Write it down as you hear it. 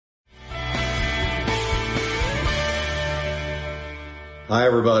Hi,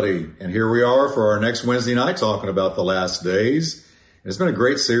 everybody. And here we are for our next Wednesday night talking about the last days. It's been a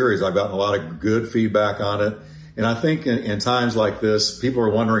great series. I've gotten a lot of good feedback on it. And I think in times like this, people are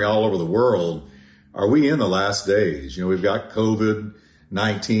wondering all over the world, are we in the last days? You know, we've got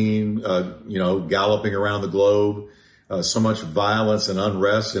COVID-19, galloping around the globe, so much violence and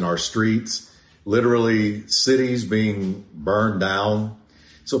unrest in our streets, literally cities being burned down.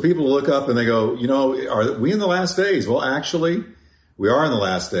 So people look up and they go, are we in the last days? Well, actually, we are in the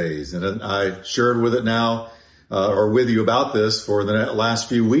last days. And I shared with you about this for the last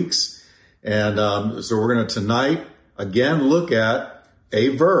few weeks. And so we're going to tonight again look at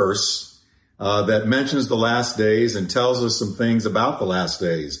a verse that mentions the last days and tells us some things about the last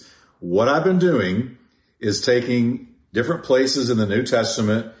days. What I've been doing is taking different places in the New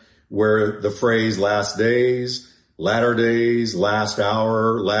Testament where the phrase last days, last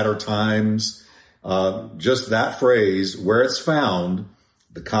hour, latter times, just that phrase, where it's found,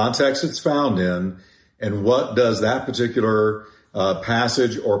 the context it's found in, and what does that particular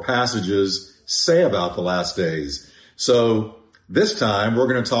passage or passages say about the last days. So this time we're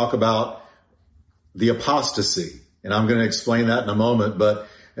going to talk about the apostasy, and I'm going to explain that in a moment, but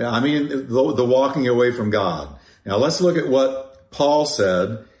I mean the walking away from God. Now let's look at what Paul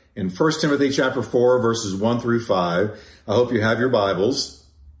said in 1 Timothy chapter 4, verses 1 through 5. I hope you have your Bibles.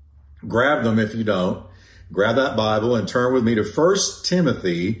 Grab them if you don't. Grab that Bible and turn with me to 1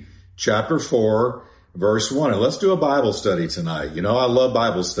 Timothy chapter 4, verse 1. And let's do a Bible study tonight. You know, I love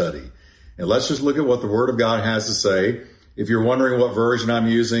Bible study. And let's just look at what the Word of God has to say. If you're wondering what version I'm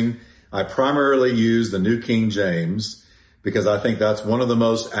using, I primarily use the New King James because I think that's one of the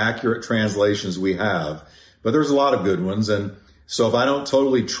most accurate translations we have. But there's a lot of good ones. And so if I don't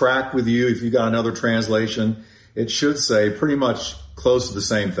totally track with you, if you got another translation, it should say pretty much close to the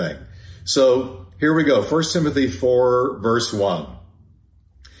same thing. So here we go. 1 Timothy 4, verse 1.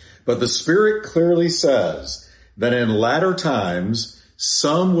 But the Spirit clearly says that in latter times,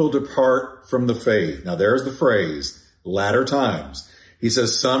 some will depart from the faith. Now there's the phrase, latter times. He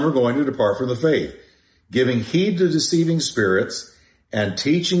says some are going to depart from the faith, giving heed to deceiving spirits and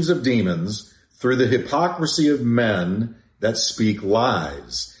teachings of demons through the hypocrisy of men that speak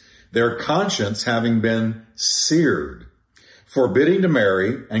lies, their conscience having been seared, forbidding to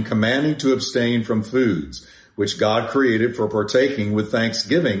marry and commanding to abstain from foods, which God created for partaking with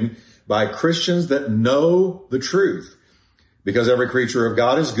thanksgiving by Christians that know the truth. Because every creature of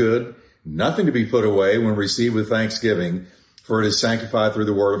God is good, nothing to be put away when received with thanksgiving, for it is sanctified through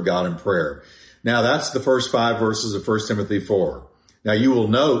the word of God in prayer. Now that's the first 5 verses of 1 Timothy 4. Now you will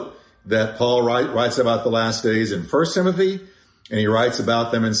note that Paul writes about the last days in 1 Timothy, and he writes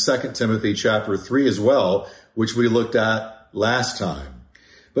about them in 2 Timothy chapter 3 as well, which we looked at last time.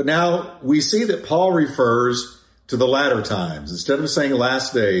 But now we see that Paul refers to the latter times. Instead of saying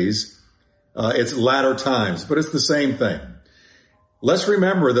last days, it's latter times, but it's the same thing. Let's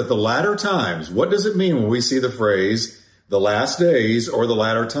remember that the latter times, what does it mean when we see the phrase the last days or the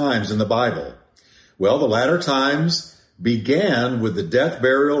latter times in the Bible? Well, the latter times began with the death,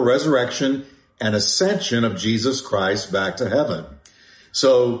 burial, resurrection, and ascension of Jesus Christ back to heaven.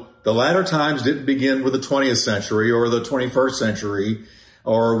 So the latter times didn't begin with the 20th century or the 21st century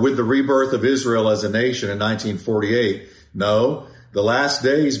or with the rebirth of Israel as a nation in 1948. No, the last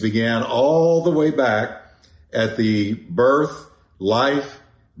days began all the way back at the birth, life,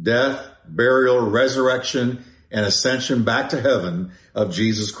 death, burial, resurrection, and ascension back to heaven of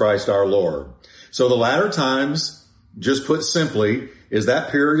Jesus Christ our Lord. So the latter times, just put simply, is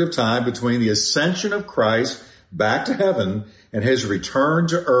that period of time between the ascension of Christ back to heaven and his return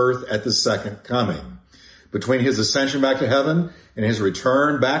to earth at the second coming. Between his ascension back to heaven and his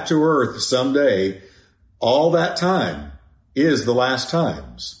return back to earth someday, all that time is the last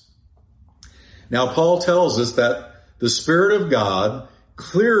times. Now, Paul tells us that the Spirit of God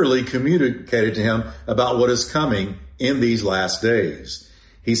clearly communicated to him about what is coming in these last days.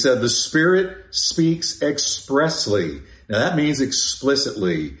 He said the Spirit speaks expressly. Now that means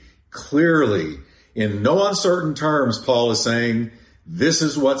explicitly, clearly. In no uncertain terms, Paul is saying, this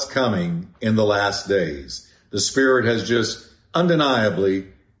is what's coming in the last days. The Spirit has just undeniably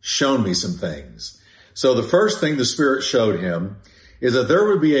shown me some things. So the first thing the Spirit showed him is that there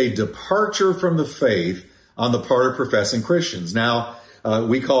would be a departure from the faith on the part of professing Christians. Now,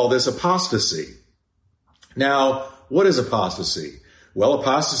 we call this apostasy. Now, what is apostasy? Well,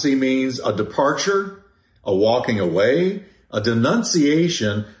 apostasy means a departure, a walking away, a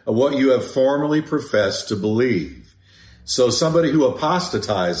denunciation of what you have formerly professed to believe. So somebody who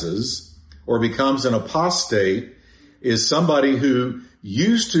apostatizes or becomes an apostate is somebody who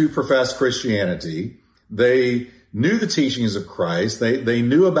used to profess Christianity. They knew the teachings of Christ. They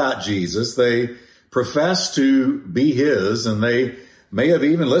knew about Jesus. They professed to be his, and they may have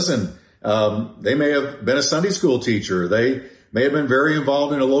even, they may have been a Sunday school teacher. They may have been very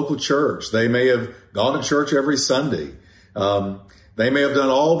involved in a local church. They may have gone to church every Sunday. They may have done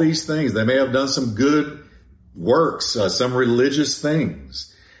all these things. They may have done some good works, some religious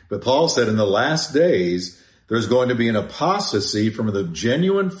things. But Paul said in the last days, there's going to be an apostasy from the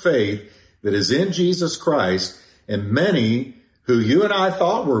genuine faith that is in Jesus Christ, and many who you and I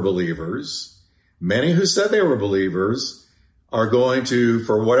thought were believers, many who said they were believers, are going to,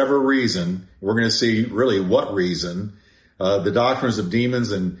 for whatever reason, we're going to see really what reason, the doctrines of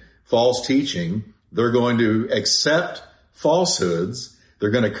demons and false teaching, they're going to accept falsehoods,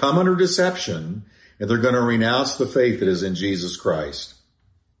 they're going to come under deception, and they're going to renounce the faith that is in Jesus Christ.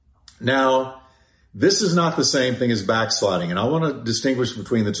 Now, this is not the same thing as backsliding, and I want to distinguish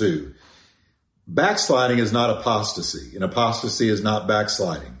between the two. Backsliding is not apostasy, and apostasy is not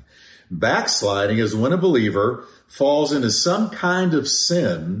backsliding. Backsliding is when a believer falls into some kind of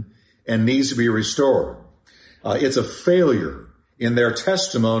sin and needs to be restored. It's a failure in their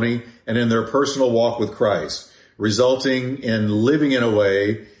testimony and in their personal walk with Christ, resulting in living in a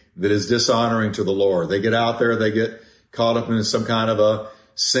way that is dishonoring to the Lord. They get out there, they get caught up in some kind of a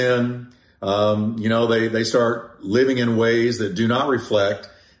sin. They start living in ways that do not reflect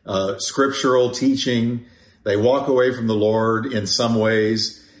scriptural teaching. They walk away from the Lord in some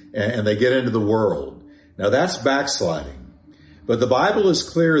ways, and they get into the world. Now that's backsliding. But the Bible is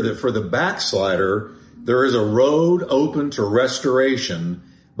clear that for the backslider, there is a road open to restoration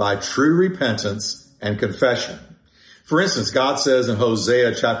by true repentance and confession. For instance, God says in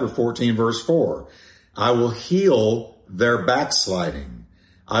Hosea chapter 14, verse 4, I will heal their backsliding.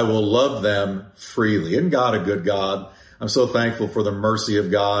 I will love them freely. Isn't God a good God? I'm so thankful for the mercy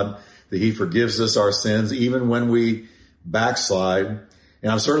of God that he forgives us our sins even when we backslide.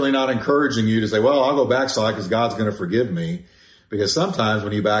 And I'm certainly not encouraging you to say, well, I'll go backslide because God's going to forgive me. Because sometimes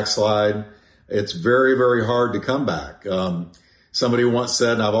when you backslide, it's very, very hard to come back. Somebody once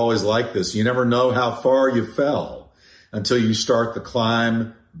said, and I've always liked this, you never know how far you fell until you start the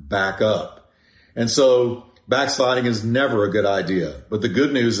climb back up. And so backsliding is never a good idea. But the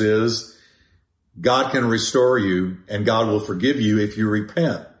good news is God can restore you and God will forgive you if you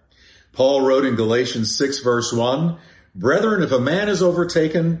repent. Paul wrote in Galatians 6 verse 1, Brethren, if a man is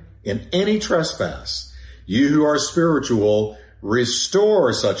overtaken in any trespass, you who are spiritual,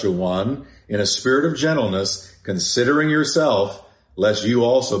 restore such a one in a spirit of gentleness, considering yourself, lest you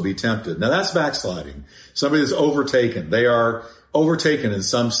also be tempted. Now that's backsliding. Somebody that's overtaken. They are overtaken in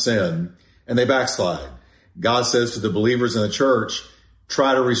some sin and they backslide. God says to the believers in the church,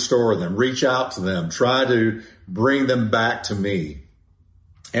 try to restore them, reach out to them, try to bring them back to me.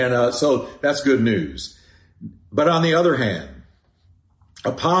 And so that's good news. But on the other hand,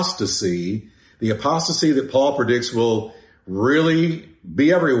 apostasy, the apostasy that Paul predicts will really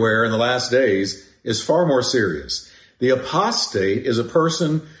be everywhere in the last days, is far more serious. The apostate is a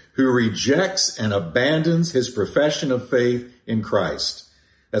person who rejects and abandons his profession of faith in Christ.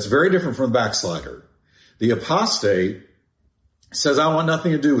 That's very different from the backslider. The apostate says, I want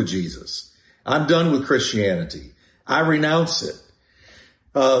nothing to do with Jesus. I'm done with Christianity. I renounce it.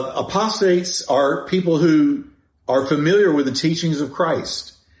 Apostates are people who are familiar with the teachings of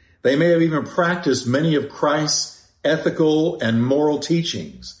Christ. They may have even practiced many of Christ's ethical and moral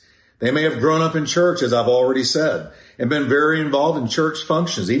teachings. They may have grown up in church, as I've already said, and been very involved in church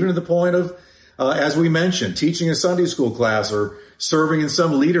functions, even to the point of, as we mentioned, teaching a Sunday school class or serving in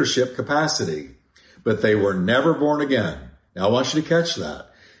some leadership capacity. But they were never born again. Now, I want you to catch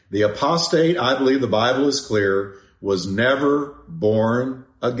that. The apostate, I believe the Bible is clear, was never born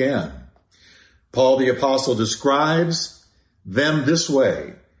again. Paul the apostle describes them this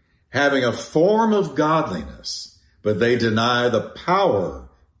way, having a form of godliness, but they deny the power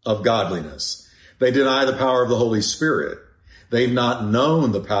of godliness. They deny the power of the Holy Spirit. They've not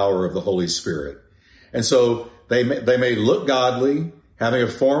known the power of the Holy Spirit. And so they may look godly, having a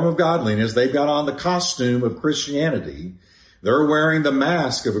form of godliness. They've got on the costume of Christianity. They're wearing the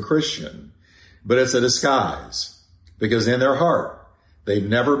mask of a Christian, but it's a disguise because in their heart, they've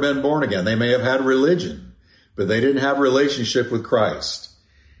never been born again. They may have had religion, but they didn't have a relationship with Christ.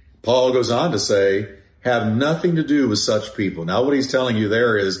 Paul goes on to say, have nothing to do with such people. Now, what he's telling you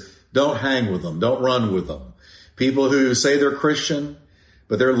there is don't hang with them. Don't run with them. People who say they're Christian,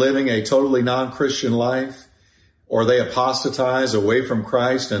 but they're living a totally non-Christian life, or they apostatize away from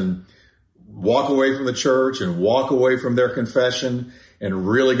Christ and walk away from the church and walk away from their confession and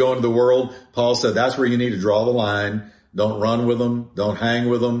really go into the world. Paul said that's where you need to draw the line. Don't run with them. Don't hang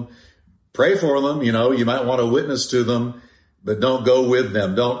with them. Pray for them. You might want to witness to them, but don't go with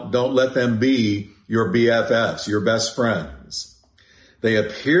them. Don't let them be your BFFs, your best friends. They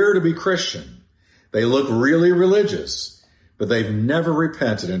appear to be Christian. They look really religious, but they've never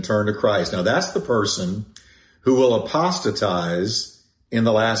repented and turned to Christ. Now that's the person who will apostatize in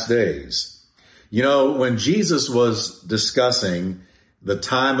the last days. When Jesus was discussing the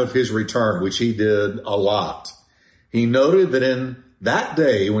time of his return, which he did a lot, he noted that in that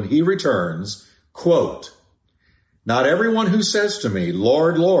day when he returns, quote, "Not everyone who says to me,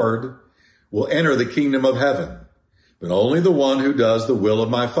 'Lord, Lord,' will enter the kingdom of heaven, but only the one who does the will of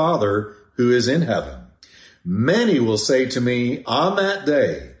my Father who is in heaven. Many will say to me on that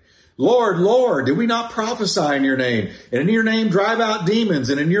day, 'Lord, Lord, did we not prophesy in your name, and in your name drive out demons,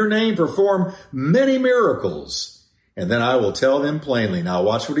 and in your name perform many miracles?' And then I will tell them plainly," now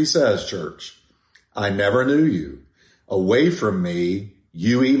watch what he says, church, "I never knew you. Away from me,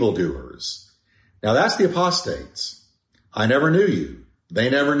 you evildoers." Now that's the apostates. I never knew you. They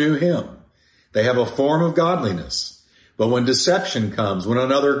never knew him. They have a form of godliness. But when deception comes, when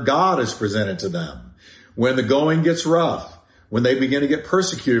another God is presented to them, when the going gets rough, when they begin to get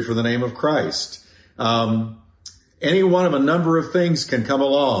persecuted for the name of Christ, any one of a number of things can come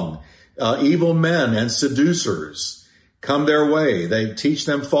along. Evil men and seducers come their way. They teach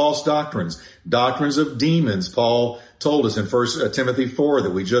them false doctrines of demons, Paul told us in 1 Timothy 4 that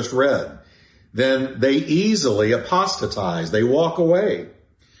we just read. Then they easily apostatize. They walk away.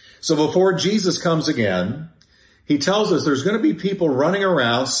 So before Jesus comes again, he tells us there's going to be people running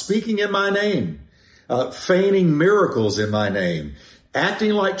around speaking in my name, feigning miracles in my name,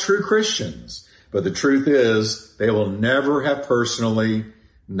 acting like true Christians. But the truth is they will never have personally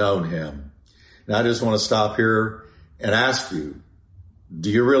known him. Now I just want to stop here and ask you,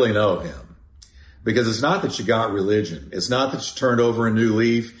 do you really know him? Because it's not that you got religion. It's not that you turned over a new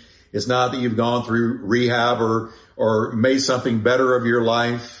leaf. It's not that you've gone through rehab or made something better of your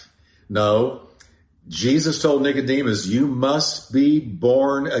life. No. Jesus told Nicodemus, you must be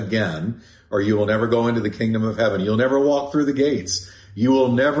born again or you will never go into the kingdom of heaven. You'll never walk through the gates. You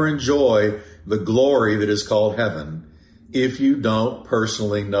will never enjoy the glory that is called heaven if you don't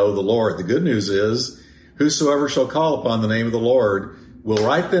personally know the Lord. The good news is whosoever shall call upon the name of the Lord will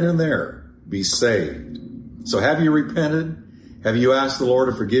right then and there be saved. So have you repented? Have you asked the Lord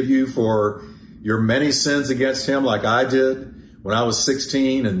to forgive you for your many sins against him like I did when I was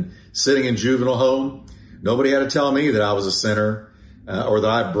 16 and sitting in juvenile home? Nobody had to tell me that I was a sinner or that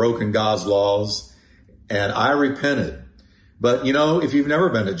I'd broken God's laws, and I repented. But if you've never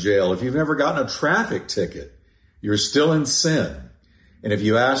been to jail, if you've never gotten a traffic ticket, you're still in sin. And if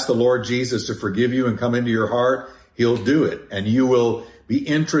you ask the Lord Jesus to forgive you and come into your heart, he'll do it. And you will be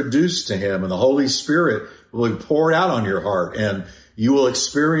introduced to him, and the Holy Spirit will be poured out on your heart, and you will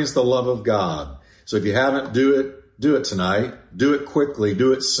experience the love of God. So if you haven't, do it tonight. Do it quickly.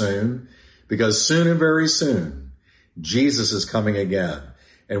 Do it soon, because soon and very soon, Jesus is coming again.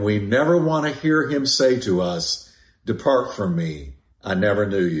 And we never want to hear him say to us, "Depart from me. I never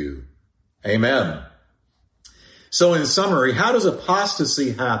knew you." Amen. So in summary, how does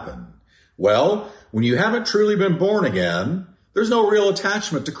apostasy happen? Well, when you haven't truly been born again, there's no real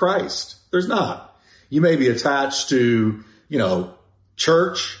attachment to Christ. There's not. You may be attached to,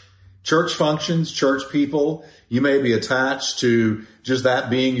 church functions, church people. You may be attached to just that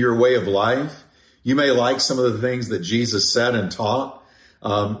being your way of life. You may like some of the things that Jesus said and taught.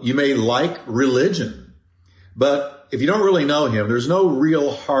 You may like religion. But if you don't really know him, there's no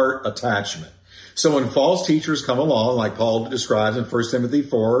real heart attachment. So when false teachers come along, like Paul describes in 1 Timothy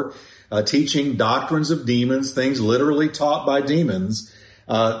 4, teaching doctrines of demons, things literally taught by demons,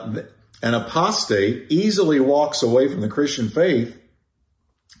 an apostate easily walks away from the Christian faith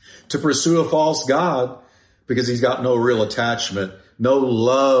to pursue a false god because he's got no real attachment, no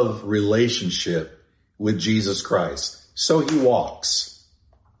love relationship with Jesus Christ. So he walks.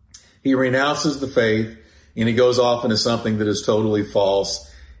 He renounces the faith and he goes off into something that is totally false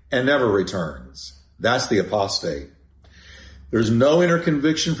and never returns. That's the apostate. There's no inner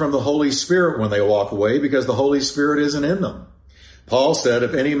conviction from the Holy Spirit when they walk away because the Holy Spirit isn't in them. Paul said,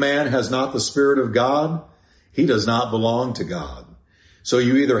 if any man has not the Spirit of God, he does not belong to God. So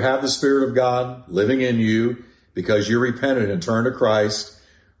you either have the Spirit of God living in you because you repented and turned to Christ,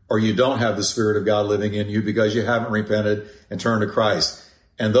 or you don't have the Spirit of God living in you because you haven't repented and turned to Christ.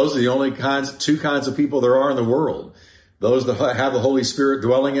 And those are the only two kinds of people there are in the world. Those that have the Holy Spirit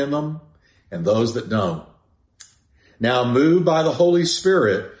dwelling in them and those that don't. Now, moved by the Holy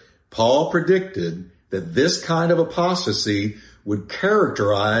Spirit, Paul predicted that this kind of apostasy would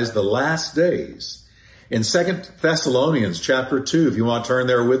characterize the last days. In 2 Thessalonians chapter 2, if you want to turn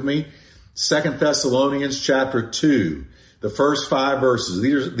there with me, 2 Thessalonians chapter 2, the first 5 verses.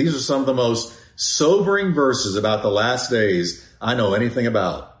 These are some of the most sobering verses about the last days I know anything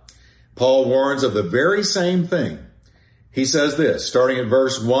about. Paul warns of the very same thing. He says this, starting at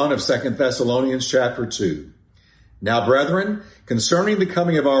verse 1 of 2 Thessalonians chapter 2. Now, brethren, concerning the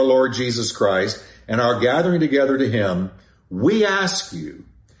coming of our Lord Jesus Christ and our gathering together to him, we ask you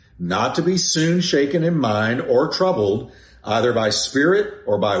not to be soon shaken in mind or troubled, either by spirit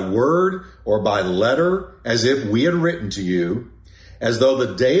or by word or by letter, as if we had written to you, as though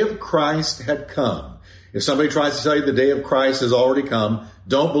the day of Christ had come. If somebody tries to tell you the day of Christ has already come,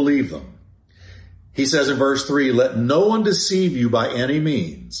 don't believe them. He says in verse 3, let no one deceive you by any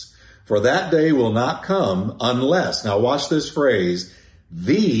means, for that day will not come unless, now watch this phrase,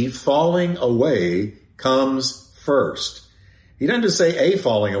 the falling away comes first. He doesn't just say a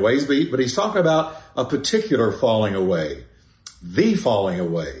falling away, but he's talking about a particular falling away, the falling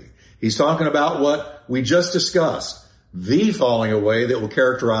away. He's talking about what we just discussed, the falling away that will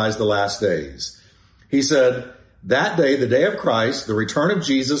characterize the last days. He said, that day, the day of Christ, the return of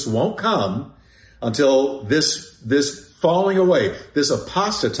Jesus won't come until this falling away, this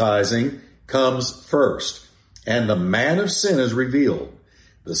apostatizing comes first. And the man of sin is revealed,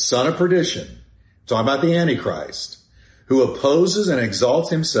 the son of perdition, talking about the Antichrist, who opposes and exalts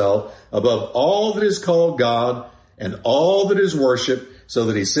himself above all that is called God and all that is worshiped, so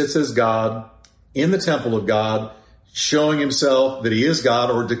that he sits as God in the temple of God, showing himself that he is God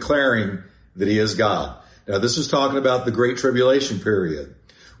or declaring that he is God. Now, this is talking about the Great Tribulation period.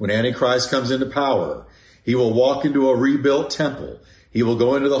 When Antichrist comes into power, he will walk into a rebuilt temple. He will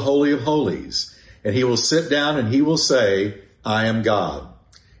go into the Holy of Holies, and he will sit down and he will say, I am God.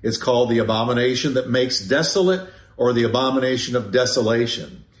 It's called the abomination that makes desolate, or the abomination of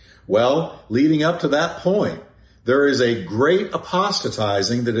desolation. Well, leading up to that point, there is a great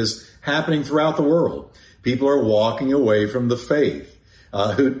apostatizing that is happening throughout the world. People are walking away from the faith,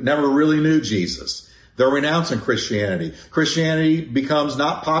 who never really knew Jesus. They're renouncing Christianity. Christianity becomes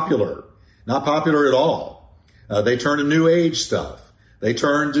not popular at all. They turn to New Age stuff. They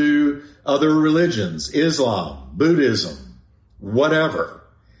turn to other religions, Islam, Buddhism, whatever,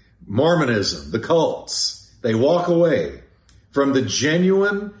 Mormonism, the cults. They walk away from the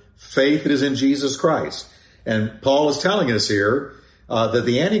genuine faith that is in Jesus Christ. And Paul is telling us here that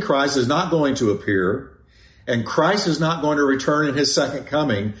the Antichrist is not going to appear, and Christ is not going to return in his second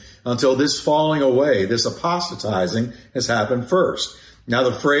coming until this falling away, this apostatizing, has happened first. Now,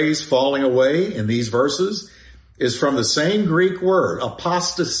 the phrase falling away in these verses is from the same Greek word,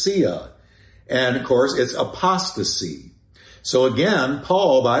 apostasia. And, of course, it's apostasy. So, again,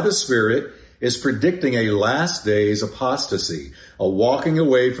 Paul, by the Spirit, is predicting a last days apostasy, a walking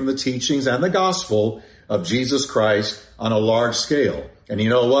away from the teachings and the gospel of Jesus Christ on a large scale. And you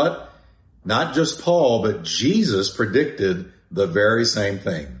know what? Not just Paul, but Jesus predicted the very same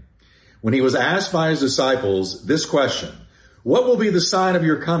thing. When he was asked by his disciples this question, what will be the sign of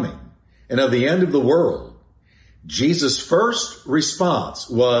your coming and of the end of the world? Jesus' first response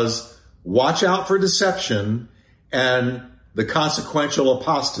was, watch out for deception and the consequential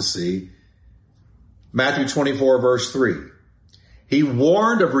apostasy. Matthew 24, verse 3. He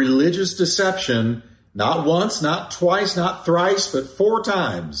warned of religious deception not once, not twice, not thrice, but 4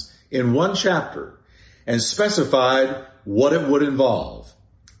 times in one chapter, and specified what it would involve.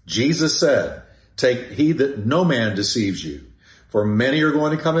 Jesus said, take heed that no man deceives you, for many are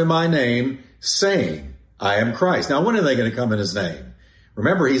going to come in my name, saying, I am Christ. Now, when are they going to come in his name?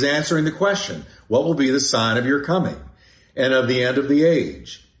 Remember, he's answering the question, what will be the sign of your coming and of the end of the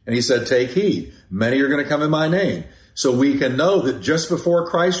age? And he said, take heed, many are going to come in my name. So we can know that just before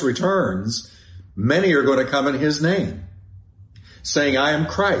Christ returns, many are going to come in his name, saying, I am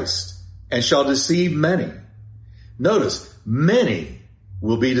Christ, and shall deceive many. Notice, many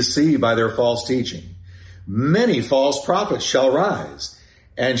will be deceived by their false teaching. Many false prophets shall rise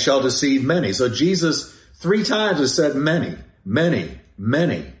and shall deceive many. So Jesus 3 times has said many, many,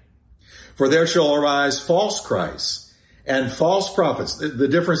 many. For there shall arise false Christs and false prophets. The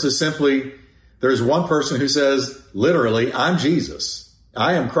difference is simply there's one person who says, literally, I'm Jesus.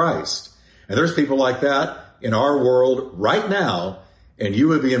 I am Christ. And there's people like that in our world right now, and you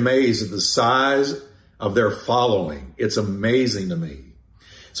would be amazed at the size of their following. It's amazing to me.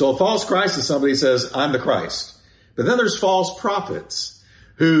 So a false Christ is somebody who says, I'm the Christ. But then there's false prophets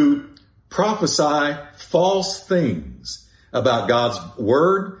who prophesy false things about God's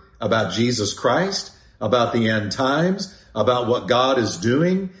word, about Jesus Christ, about the end times, about what God is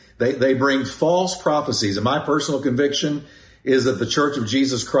doing. They bring false prophecies. And my personal conviction is that the Church of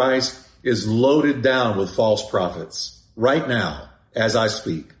Jesus Christ is loaded down with false prophets right now as I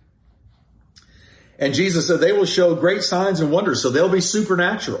speak. And Jesus said they will show great signs and wonders. So they'll be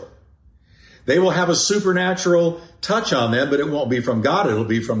supernatural. They will have a supernatural touch on them, but it won't be from God. It'll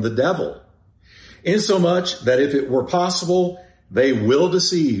be from the devil. Insomuch that if it were possible, they will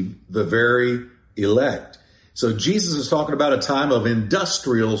deceive the very elect. So Jesus is talking about a time of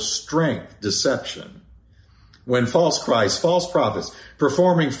industrial strength deception. When false Christs, false prophets,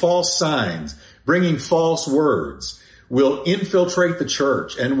 performing false signs, bringing false words, will infiltrate the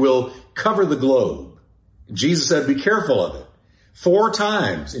church and will cover the globe. Jesus said, be careful of it. 4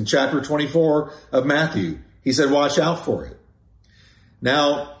 times in chapter 24 of Matthew, he said, watch out for it.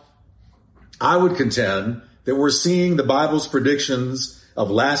 Now, I would contend that we're seeing the Bible's predictions of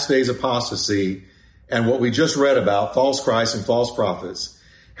last days apostasy and what we just read about, false Christs and false prophets,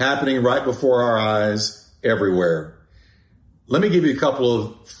 happening right before our eyes everywhere. Let me give you a couple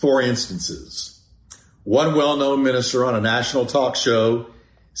of 4 instances. One well-known minister on a national talk show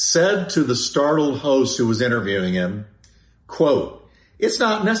said to the startled host who was interviewing him, quote, it's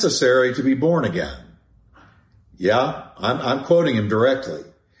not necessary to be born again. Yeah, I'm quoting him directly.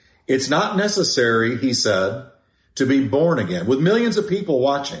 It's not necessary, he said, to be born again, with millions of people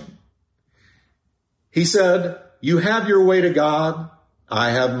watching. He said, you have your way to God,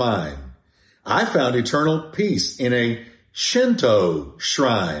 I have mine. I found eternal peace in a Shinto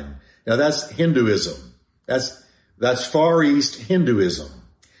shrine. Now that's Hinduism. That's Far East Hinduism.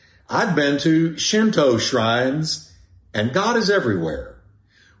 I've been to Shinto shrines and God is everywhere.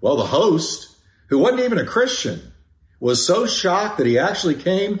 Well, the host, who wasn't even a Christian, was so shocked that he actually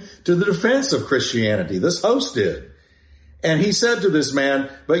came to the defense of Christianity. This host did. And he said to this man,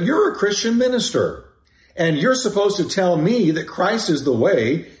 but you're a Christian minister and you're supposed to tell me that Christ is the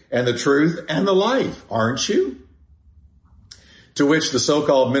way and the truth and the life, aren't you? To which the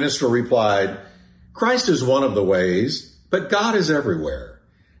so-called minister replied, Christ is one of the ways, but God is everywhere.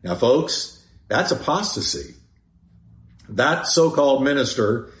 Now, folks, that's apostasy. That so-called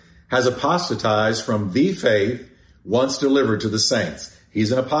minister has apostatized from the faith once delivered to the saints.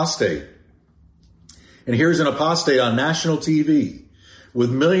 He's an apostate. And here's an apostate on national TV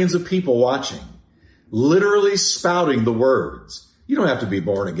with millions of people watching, literally spouting the words. You don't have to be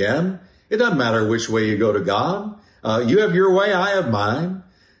born again. It doesn't matter which way you go to God. You have your way, I have mine.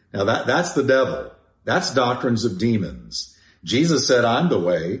 Now that's the devil. That's doctrines of demons. Jesus said, I'm the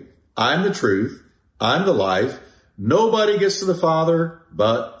way, I'm the truth, I'm the life. Nobody gets to the Father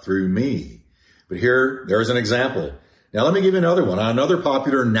but through me. But there's an example. Now let me give you another one. On another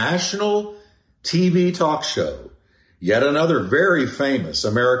popular national TV talk show, yet another very famous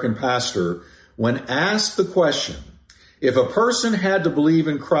American pastor, when asked the question, if a person had to believe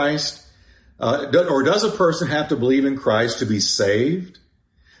in Christ, or does a person have to believe in Christ to be saved?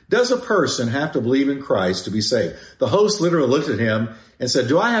 Does a person have to believe in Christ to be saved? The host literally looked at him and said,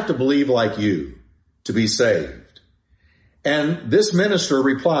 do I have to believe like you to be saved? And this minister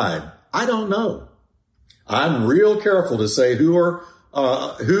replied, I don't know. I'm real careful to say who or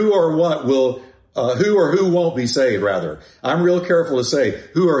who won't be saved, rather. I'm real careful to say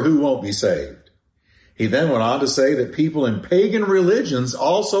who or who won't be saved. He then went on to say that people in pagan religions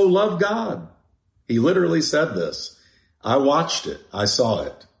also love God. He literally said this. I watched it. I saw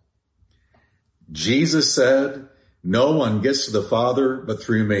it. Jesus said, no one gets to the Father but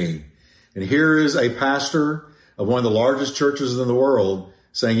through me. And here is a pastor of one of the largest churches in the world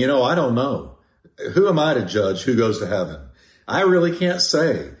saying, I don't know. Who am I to judge who goes to heaven? I really can't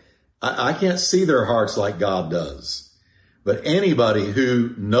say. I can't see their hearts like God does. But anybody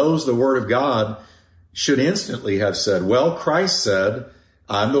who knows the Word of God should instantly have said, well, Christ said,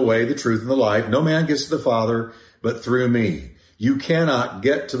 I'm the way, the truth, and the life. No man gets to the Father but through me. You cannot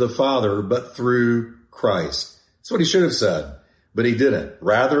get to the Father but through Christ. That's what he should have said, but he didn't.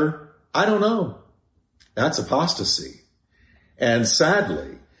 Rather, I don't know. That's apostasy. And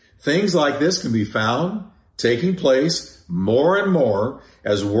sadly, things like this can be found taking place more and more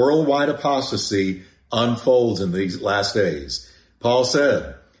as worldwide apostasy unfolds in these last days. Paul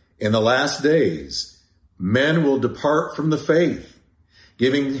said, in the last days, men will depart from the faith,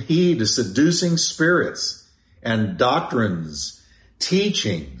 giving heed to seducing spirits and doctrines,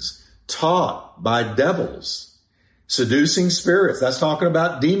 teachings taught by devils. Seducing spirits, that's talking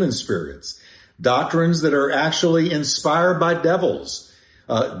about demon spirits. Doctrines that are actually inspired by devils.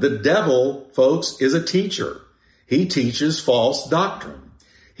 The devil, folks, is a teacher. He teaches false doctrine.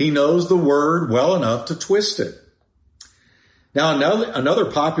 He knows the word well enough to twist it. Now,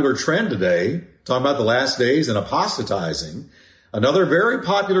 another popular trend today, talking about the last days and apostatizing, another very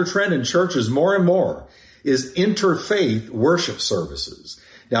popular trend in churches more and more is interfaith worship services.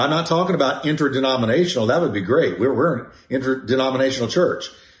 Now, I'm not talking about interdenominational. That would be great. We're an interdenominational church.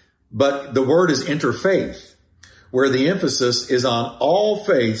 But the word is interfaith, where the emphasis is on all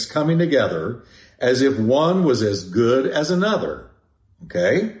faiths coming together as if one was as good as another.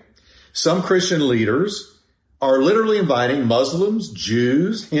 Okay? Some Christian leaders are literally inviting Muslims,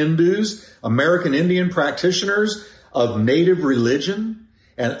 Jews, Hindus, American Indian practitioners of native religion,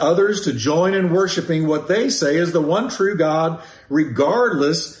 and others to join in worshiping what they say is the one true God,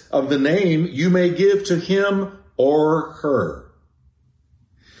 regardless of the name you may give to him or her.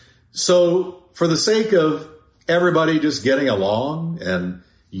 So for the sake of everybody just getting along and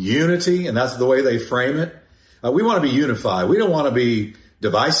unity, and that's the way they frame it, we want to be unified. We don't want to be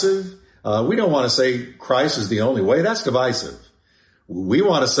divisive. We don't want to say Christ is the only way. That's divisive. We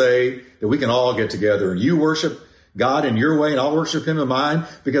want to say that we can all get together and you worship God in your way and I'll worship him in mine,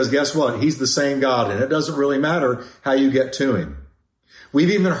 because guess what? He's the same God, and it doesn't really matter how you get to him.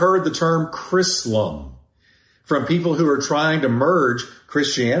 We've even heard the term Chrislam from people who are trying to merge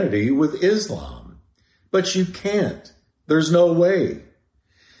Christianity with Islam. But you can't. There's no way.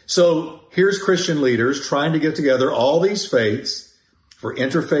 So here's Christian leaders trying to get together all these faiths for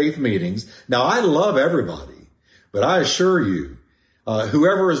interfaith meetings. Now, I love everybody, but I assure you,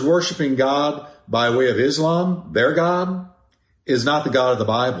 whoever is worshiping God by way of Islam, their God, is not the God of the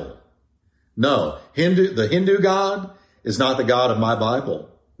Bible. No, the Hindu God is not the God of my Bible.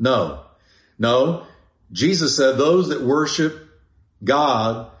 No. Jesus said those that worship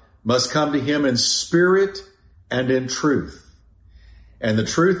God must come to him in spirit and in truth. And the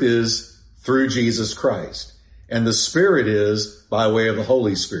truth is through Jesus Christ. And the spirit is by way of the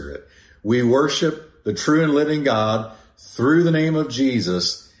Holy Spirit. We worship the true and living God through the name of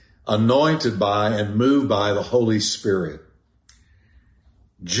Jesus, anointed by and moved by the Holy Spirit.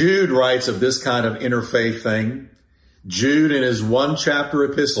 Jude writes of this kind of interfaith thing. Jude in his 1-chapter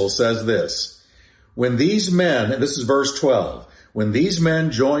epistle says this: when these men, and this is verse 12, when these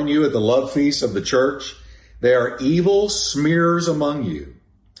men join you at the love feast of the church, they are evil smears among you.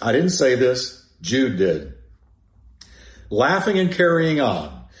 I didn't say this, Jude did. Laughing and carrying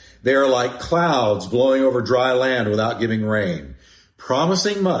on. They are like clouds blowing over dry land without giving rain,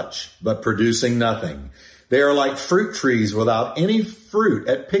 promising much, but producing nothing. They are like fruit trees without any fruit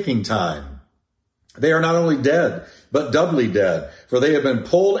at picking time. They are not only dead, but doubly dead, for they have been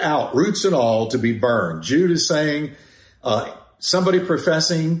pulled out, roots and all, to be burned. Jude is saying, somebody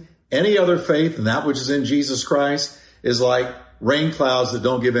professing any other faith than that which is in Jesus Christ is like rain clouds that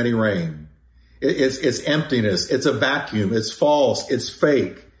don't give any rain. It's emptiness. It's a vacuum. It's false. It's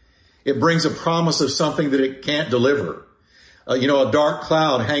fake. It brings a promise of something that it can't deliver. A dark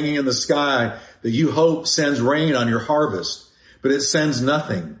cloud hanging in the sky that you hope sends rain on your harvest, but it sends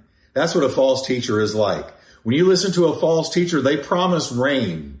nothing. That's what a false teacher is like. When you listen to a false teacher, they promise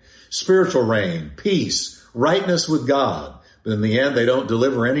rain, spiritual rain, peace, rightness with God. But in the end, they don't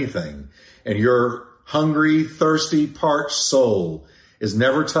deliver anything. And your hungry, thirsty, parched soul is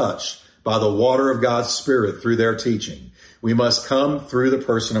never touched by the water of God's Spirit through their teaching. We must come through the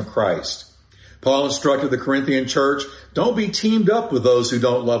person of Christ. Paul instructed the Corinthian church, don't be teamed up with those who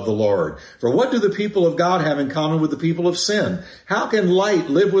don't love the Lord. For what do the people of God have in common with the people of sin? How can light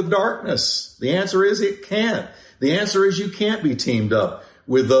live with darkness? The answer is it can't. The answer is you can't be teamed up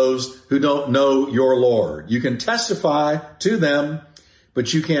with those who don't know your Lord. You can testify to them,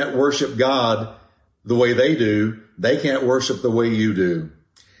 but you can't worship God the way they do. They can't worship the way you do.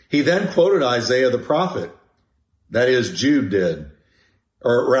 He then quoted Isaiah the prophet. That is, Jude did.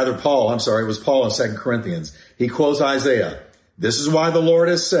 Or rather Paul, it was Paul in 2 Corinthians. He quotes Isaiah. This is why the Lord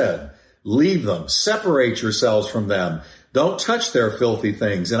has said, leave them, separate yourselves from them. Don't touch their filthy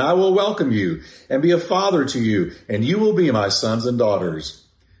things, and I will welcome you and be a father to you, and you will be my sons and daughters.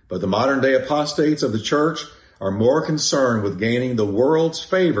 But the modern day apostates of the church are more concerned with gaining the world's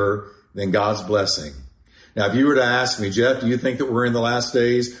favor than God's blessing. Now, if you were to ask me, Jeff, do you think that we're in the last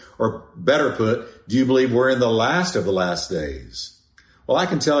days? Or better put, do you believe we're in the last of the last days? Well, I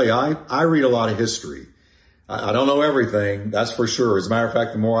can tell you, I read a lot of history. I don't know everything, that's for sure. As a matter of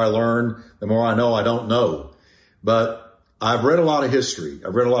fact, the more I learn, the more I know I don't know. But I've read a lot of history.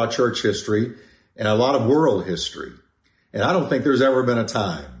 I've read a lot of church history and a lot of world history. And I don't think there's ever been a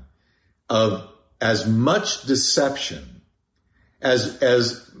time of as much deception,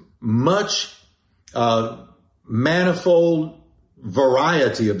 as much manifold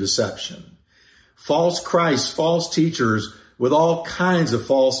variety of deception. False Christ, false teachers with all kinds of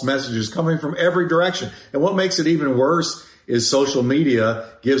false messages coming from every direction. And what makes it even worse is social media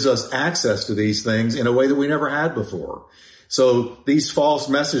gives us access to these things in a way that we never had before. So these false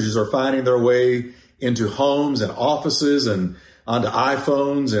messages are finding their way into homes and offices and onto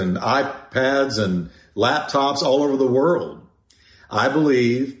iPhones and iPads and laptops all over the world. I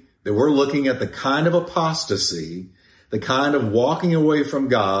believe that we're looking at the kind of apostasy, the kind of walking away from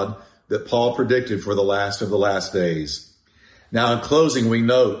God that Paul predicted for the last of the last days. Now, in closing, we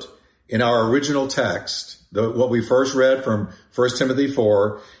note in our original text, what we first read from 1 Timothy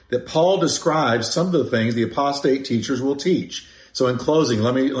 4, that Paul describes some of the things the apostate teachers will teach. So in closing,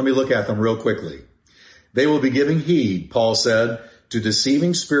 let me look at them real quickly. They will be giving heed, Paul said, to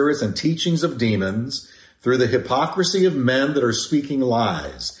deceiving spirits and teachings of demons through the hypocrisy of men that are speaking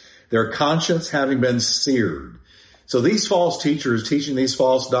lies, their conscience having been seared. So these false teachers teaching these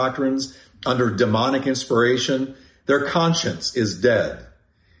false doctrines under demonic inspiration, their conscience is dead.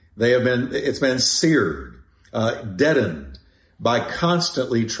 It's been seared, deadened by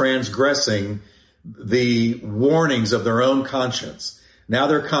constantly transgressing the warnings of their own conscience. Now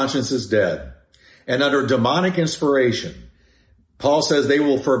their conscience is dead. And under demonic inspiration, Paul says they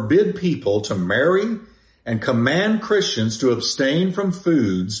will forbid people to marry and command Christians to abstain from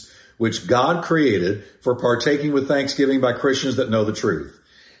foods which God created for partaking with thanksgiving by Christians that know the truth.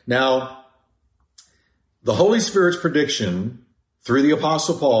 Now, the Holy Spirit's prediction through the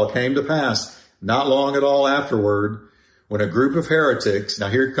Apostle Paul came to pass not long at all afterward when a group of heretics, now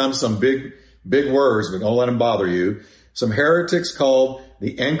here comes some big words, but don't let them bother you, some heretics called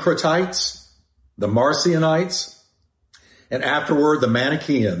the Encratites, the Marcionites, and afterward the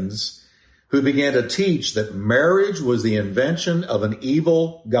Manichaeans, who began to teach that marriage was the invention of an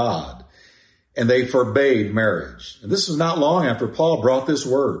evil God, and they forbade marriage. And this was not long after Paul brought this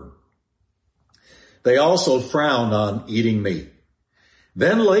word. They also frowned on eating meat.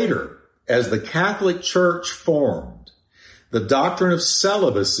 Then later, as the Catholic Church formed, the doctrine of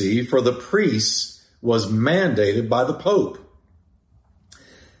celibacy for the priests was mandated by the Pope.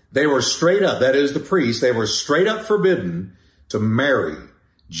 They were straight up, that is the priests, they were straight up forbidden to marry,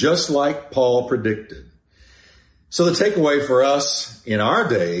 just like Paul predicted. So the takeaway for us in our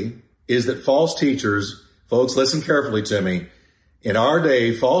day is that false teachers, folks, listen carefully to me. In our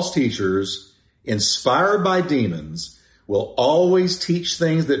day, false teachers, inspired by demons, will always teach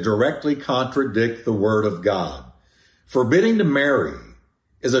things that directly contradict the Word of God. Forbidding to marry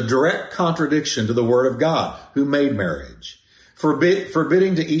is a direct contradiction to the Word of God, who made marriage.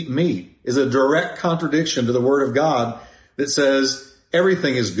 Forbidding to eat meat is a direct contradiction to the Word of God that says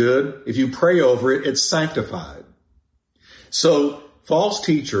everything is good. If you pray over it, it's sanctified. So false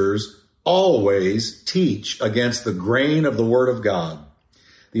teachers always teach against the grain of the Word of God.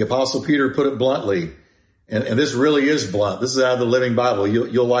 The Apostle Peter put it bluntly, and this really is blunt. This is out of the Living Bible.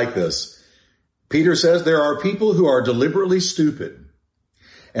 You'll like this. Peter says there are people who are deliberately stupid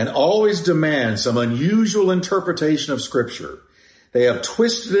and always demand some unusual interpretation of Scripture. They have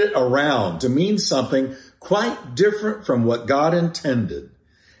twisted it around to mean something quite different from what God intended,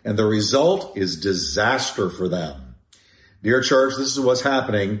 and the result is disaster for them. Dear church, this is what's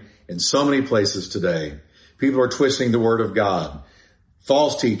happening in so many places today. People are twisting the Word of God.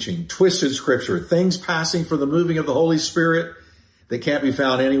 False teaching, twisted Scripture, things passing for the moving of the Holy Spirit that can't be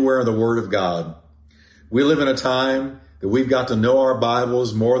found anywhere in the Word of God. We live in a time that we've got to know our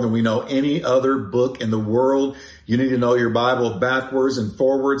Bibles more than we know any other book in the world. You need to know your Bible backwards and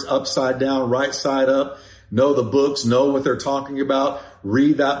forwards, upside down, right side up. Know the books, know what they're talking about.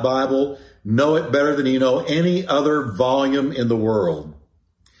 Read that Bible. Know it better than you know any other volume in the world.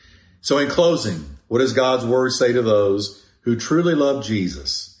 So in closing, what does God's Word say to those who truly love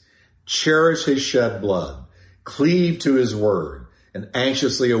Jesus, cherish His shed blood, cleave to His Word, and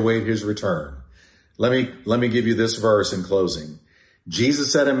anxiously await His return? Let me give you this verse in closing.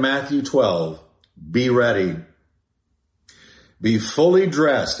 Jesus said in Matthew 12, be ready, be fully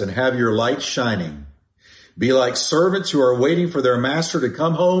dressed and have your light shining. Be like servants who are waiting for their master to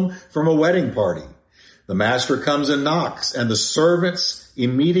come home from a wedding party. The master comes and knocks, and the servants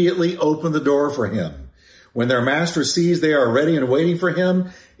immediately open the door for him. When their master sees they are ready and waiting for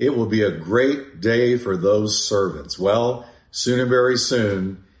him, it will be a great day for those servants. Well, soon and very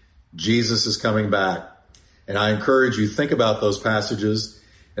soon, Jesus is coming back. And I encourage you, think about those passages.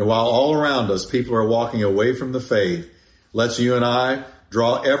 And while all around us, people are walking away from the faith, let's you and I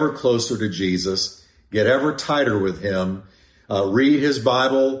draw ever closer to Jesus, get ever tighter with Him, read His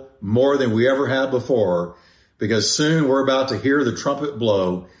Bible more than we ever have before, because soon we're about to hear the trumpet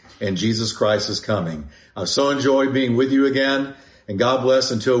blow and Jesus Christ is coming. I've so enjoyed being with you again, and God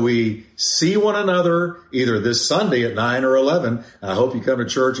bless until we see one another either this Sunday at 9 or 11. I hope you come to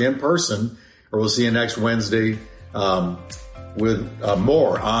church in person, or we'll see you next Wednesday with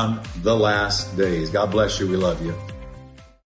more on the last days. God bless you. We love you.